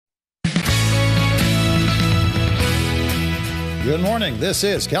Good morning. This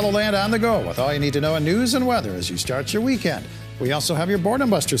is KELOLAND On The Go with all you need to know in news and weather as you start your weekend. We also have your Boredom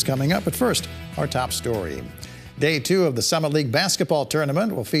Busters coming up, but first, our top story. Day 2 of the Summit League basketball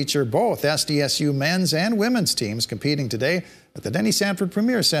tournament will feature both SDSU men's and women's teams competing today at the Denny Sanford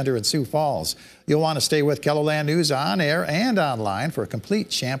Premier Center in Sioux Falls. You'll want to stay with KELOLAND News on air and online for complete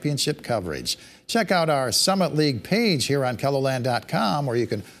championship coverage. Check out our Summit League page here on KELOLAND.com, where you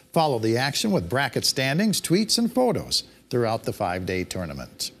can follow the action with bracket standings, tweets, and photos throughout the 5-day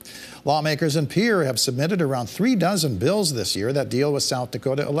tournament. Lawmakers in Pierre have submitted around 36 bills this year that deal with South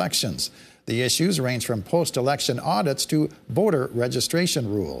Dakota elections. The issues range from post-election audits to voter registration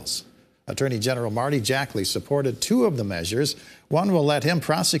rules. Attorney General Marty Jackley supported 2 of the measures. One will let him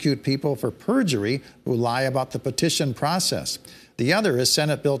prosecute people for perjury who lie about the petition process. The other is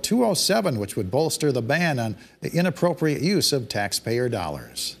Senate Bill 207, which would bolster the ban on the inappropriate use of taxpayer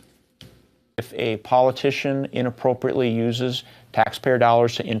dollars. If a politician inappropriately uses taxpayer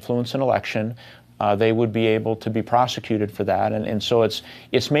dollars to influence an election, they would be able to be prosecuted for that. And so it's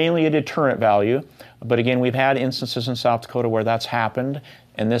mainly a deterrent value. But again, we've had instances in South Dakota where that's happened,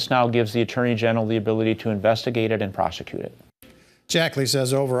 and this now gives the Attorney General the ability to investigate it and prosecute it. Jackley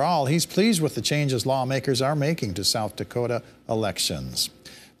says overall he's pleased with the changes lawmakers are making to South Dakota elections.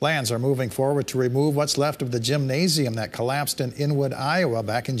 Plans are moving forward to remove what's left of the gymnasium that collapsed in Inwood, Iowa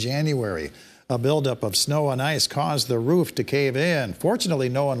back in January. A buildup of snow and ice caused the roof to cave in. Fortunately,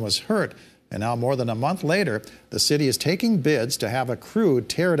 no one was hurt. And now, more than a month later, the city is taking bids to have a crew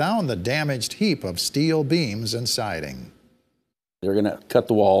tear down the damaged heap of steel beams and siding. They're going to cut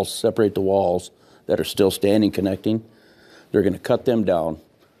the walls, separate the walls that are still standing, connecting. They're going to cut them down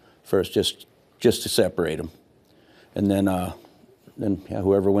first, just to separate them. And then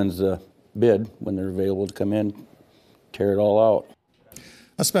whoever wins the bid, when they're available to come in, tear it all out.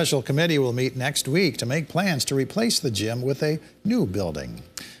 A special committee will meet next week to make plans to replace the gym with a new building.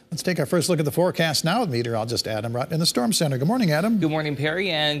 Let's take our first look at the forecast now with meteorologist Adam Rutt in the Storm Center. Good morning, Adam. Good morning, Perry,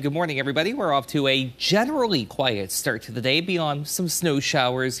 and good morning, everybody. We're off to a generally quiet start to the day beyond some snow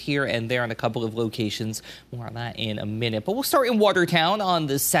showers here and there in a couple of locations. More on that in a minute. But we'll start in Watertown on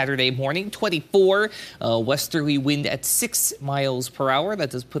this Saturday morning. 24 westerly wind at 6 miles per hour. That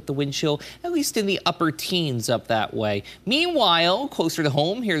does put the wind chill at least in the upper teens up that way. Meanwhile, closer to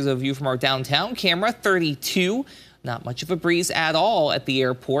home, here's a view from our downtown camera. 32. Not much of a breeze at all at the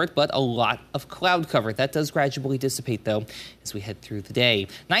airport, but a lot of cloud cover. That does gradually dissipate, though, as we head through the day.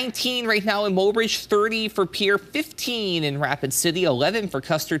 19 right now in Mobridge, 30 for Pierre, 15 in Rapid City, 11 for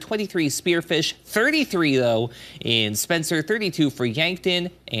Custer, 23 Spearfish, 33, though, in Spencer, 32 for Yankton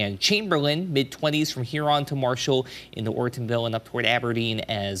and Chamberlain, mid-20s from Huron to Marshall into Ortonville and up toward Aberdeen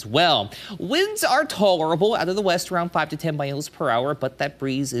as well. Winds are tolerable out of the west, around 5 to 10 miles per hour, but that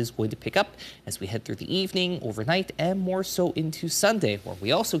breeze is going to pick up as we head through the evening, overnight, and more so into Sunday, where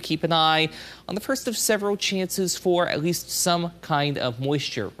we also keep an eye on the first of several chances for at least some kind of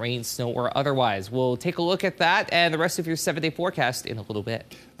moisture, rain, snow, or otherwise. We'll take a look at that and the rest of your 7-day forecast in a little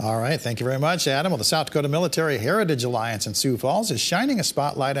bit. All right. Thank you very much, Adam. Well, the South Dakota Military Heritage Alliance in Sioux Falls is shining a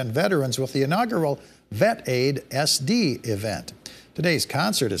spotlight on veterans with the inaugural Vet Aid SD event. Today's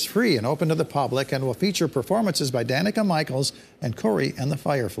concert is free and open to the public and will feature performances by Danica Michaels and Corey and the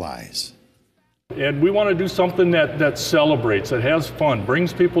Fireflies. And we want to do something that celebrates, that has fun,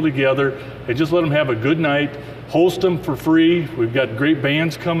 brings people together, and just let them have a good night, host them for free. We've got great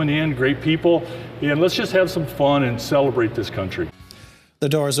bands coming in, great people, and let's just have some fun and celebrate this country. The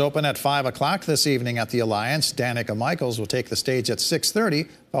doors open at 5 o'clock this evening at the Alliance. Danica Michaels will take the stage at 6:30,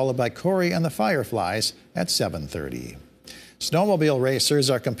 followed by Corey and the Fireflies at 7:30. Snowmobile racers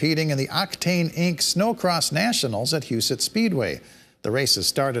are competing in the Octane Inc. Snowcross Nationals at Huset Speedway. The races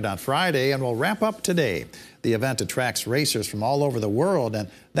started on Friday and will wrap up today. The event attracts racers from all over the world, and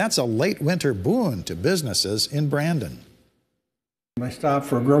that's a late winter boon to businesses in Brandon. I stop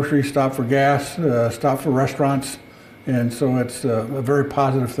for groceries, stop for gas, stop for restaurants, and so it's a very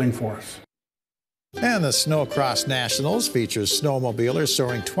positive thing for us. And the Snowcross Nationals features snowmobilers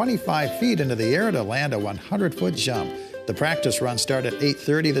soaring 25 feet into the air to land a 100-foot jump. The practice run started at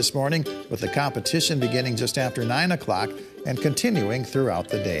 8:30 this morning, with the competition beginning just after 9 o'clock and continuing throughout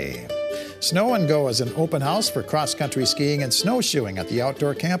the day. Snow and Go is an open house for cross-country skiing and snowshoeing at the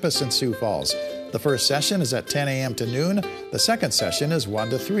outdoor campus in Sioux Falls. The first session is at 10 a.m. to noon. The second session is 1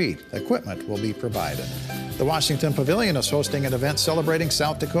 to 3. Equipment will be provided. The Washington Pavilion is hosting an event celebrating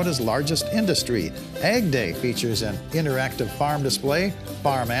South Dakota's largest industry. Ag Day features an interactive farm display,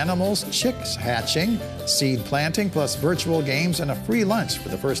 farm animals, chicks hatching, seed planting, plus virtual games and a free lunch for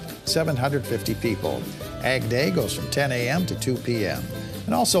the first 750 people. Ag Day goes from 10 a.m. to 2 p.m.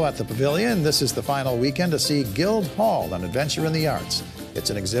 And also at the Pavilion, this is the final weekend to see Guild Hall, an adventure in the arts. It's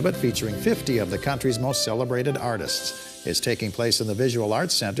an exhibit featuring 50 of the country's most celebrated artists. It's taking place in the Visual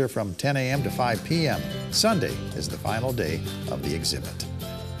Arts Center from 10 a.m. to 5 p.m. Sunday is the final day of the exhibit.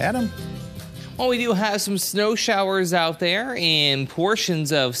 Adam? Well, we do have some snow showers out there in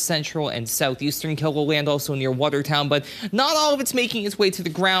portions of central and southeastern KELOLAND, also near Watertown, but not all of it's making its way to the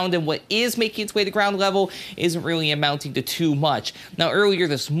ground, and what is making its way to ground level isn't really amounting to too much. Now, earlier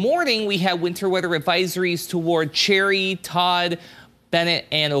this morning, we had winter weather advisories toward Cherry, Todd, Bennett,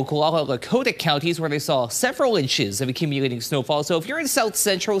 and Oglala Lakota counties, where they saw several inches of accumulating snowfall. So if you're in south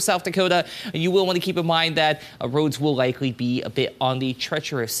central South Dakota, you will want to keep in mind that roads will likely be a bit on the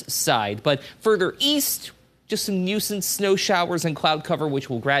treacherous side. But further east, just some nuisance snow showers and cloud cover, which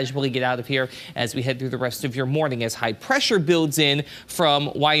will gradually get out of here as we head through the rest of your morning as high pressure builds in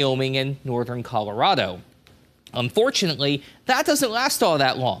from Wyoming and northern Colorado. Unfortunately, that doesn't last all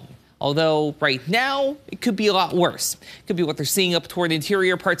that long. Although right now, it could be a lot worse. It could be what they're seeing up toward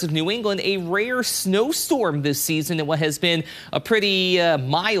interior parts of New England, a rare snowstorm this season in what has been a pretty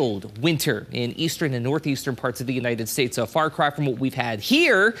mild winter in eastern and northeastern parts of the United States. A far cry from what we've had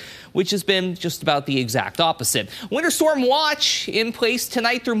here, which has been just about the exact opposite. Winter storm watch in place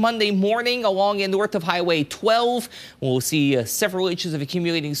tonight through Monday morning along and north of Highway 12. We'll see several inches of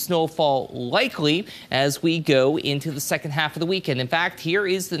accumulating snowfall likely as we go into the second half of the weekend. In fact, here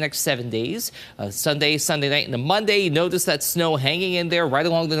is the next 7 days. Sunday night, and Monday. You notice that snow hanging in there right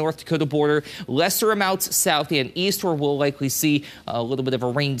along the North Dakota border. Lesser amounts south and east, where we'll likely see a little bit of a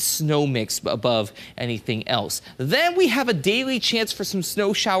rain-snow mix above anything else. Then we have a daily chance for some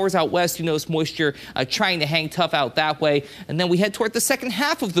snow showers out west. You notice moisture trying to hang tough out that way. And then we head toward the second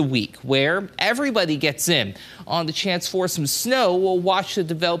half of the week, where everybody gets in on the chance for some snow. We'll watch the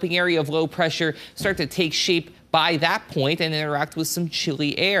developing area of low pressure start to take shape by that point and interact with some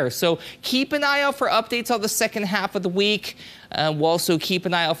chilly air. So keep an eye out for updates on the second half of the week. We'll also keep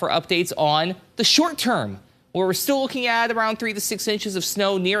an eye out for updates on the short term, where we're still looking at around 3 to 6 inches of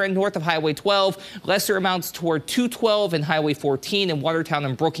snow near and north of Highway 12, lesser amounts toward 212 and Highway 14 in Watertown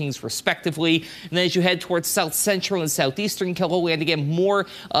and Brookings, respectively. And then as you head towards south central and southeastern KELOLAND, again, more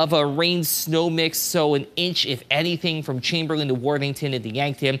of a rain-snow mix, so an inch, if anything, from Chamberlain to Worthington and to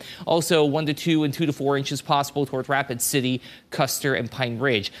Yankton. Also 1 to 2 and 2 to 4 inches possible toward Rapid City, Custer, and Pine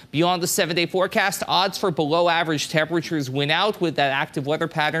Ridge. Beyond the 7-day forecast, odds for below-average temperatures win out, with that active weather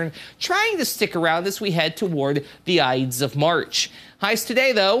pattern trying to stick around as we head toward the Ides of March. Highs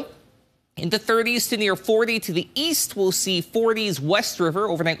today, though, in the 30s to near 40 to the east. We'll see 40s West River.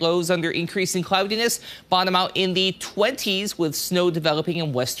 Overnight lows under increasing cloudiness. Bottom out in the 20s with snow developing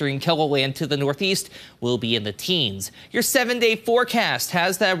in western KELOLAND to the northeast. Will be in the teens. Your 7-day forecast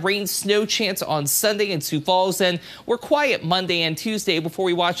has that rain snow chance on Sunday in Sioux Falls, and we're quiet Monday and Tuesday before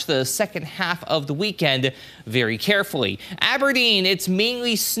we watch the second half of the weekend very carefully. Aberdeen, it's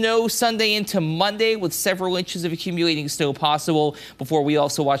mainly snow Sunday into Monday with several inches of accumulating snow possible before we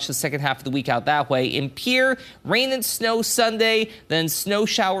also watch the second half of the week out that way. In Pierre, rain and snow Sunday, then snow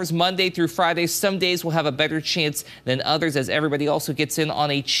showers Monday through Friday. Some days will have a better chance than others as everybody also gets in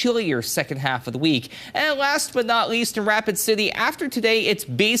on a chillier second half of the week. And last but not least, in Rapid City, after today, it's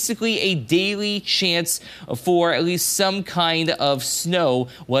basically a daily chance for at least some kind of snow,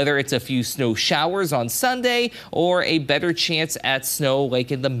 whether it's a few snow showers on Sunday or a better chance at snow like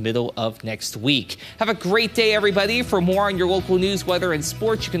in the middle of next week. Have a great day, everybody. For more on your local news, weather, and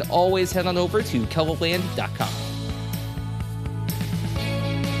sports, you can always head on over to KELOLAND.com.